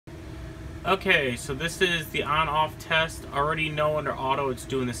Okay, so this is the on-off test. Already know under auto it's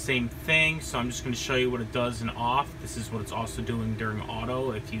doing the same thing, so I'm just going to show you what it does in off. This is what it's also doing during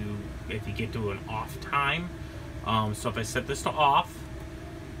auto if you get to an off time. So if I set this to off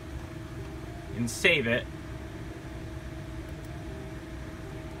and save it,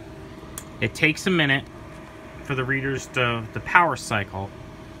 it takes a minute for the readers to the power cycle.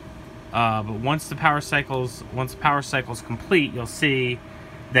 But once the power cycle's complete, you'll see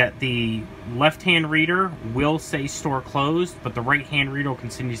that the left-hand reader will say store closed, but the right-hand reader will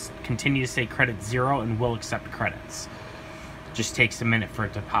continue to say credit 0 and will accept credits. Just takes a minute for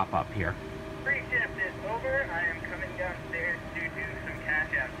it to pop up here. Pre-shift is over. I am coming downstairs to do some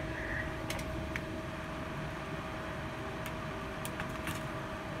cash out.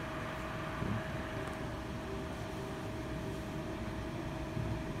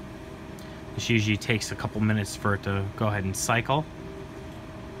 This usually takes a couple minutes for it to go ahead and cycle.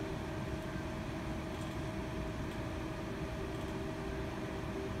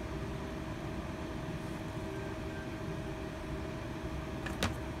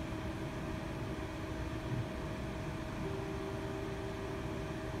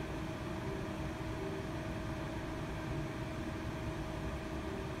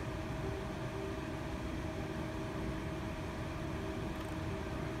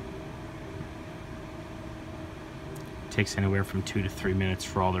 Takes anywhere from 2 to 3 minutes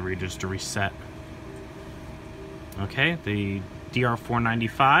for all the readers to reset. Okay, the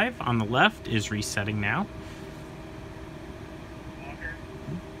DR495 on the left is resetting now.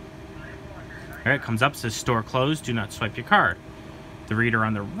 Alright, it comes up, says store closed, do not swipe your card. The reader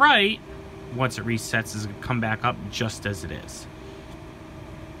on the right, once it resets, is going to come back up just as it is.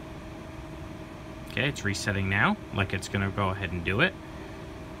 Okay, it's resetting now, like it's going to go ahead and do it.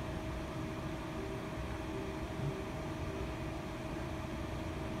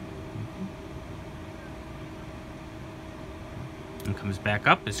 And comes back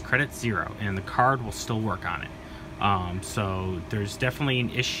up as credit 0, and the card will still work on it. So there's definitely an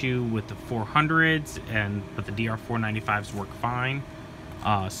issue with the 400s, but the DR495s work fine.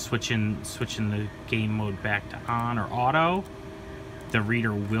 Switching the game mode back to on or auto, the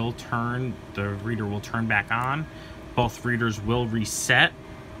reader will turn back on. Both readers will reset,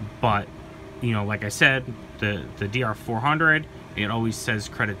 but you know, like I said, the DR400, it always says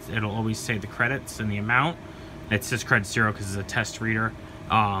credits. It'll always say the credits and the amount. It says credit 0 because it's a test reader,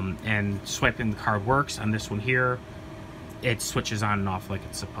 and swiping the card works. On this one here, it switches on and off like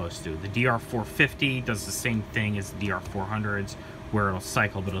it's supposed to. The DR450 does the same thing as the DR400s, where it'll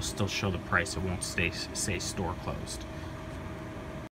cycle, but it'll still show the price. It won't say store closed.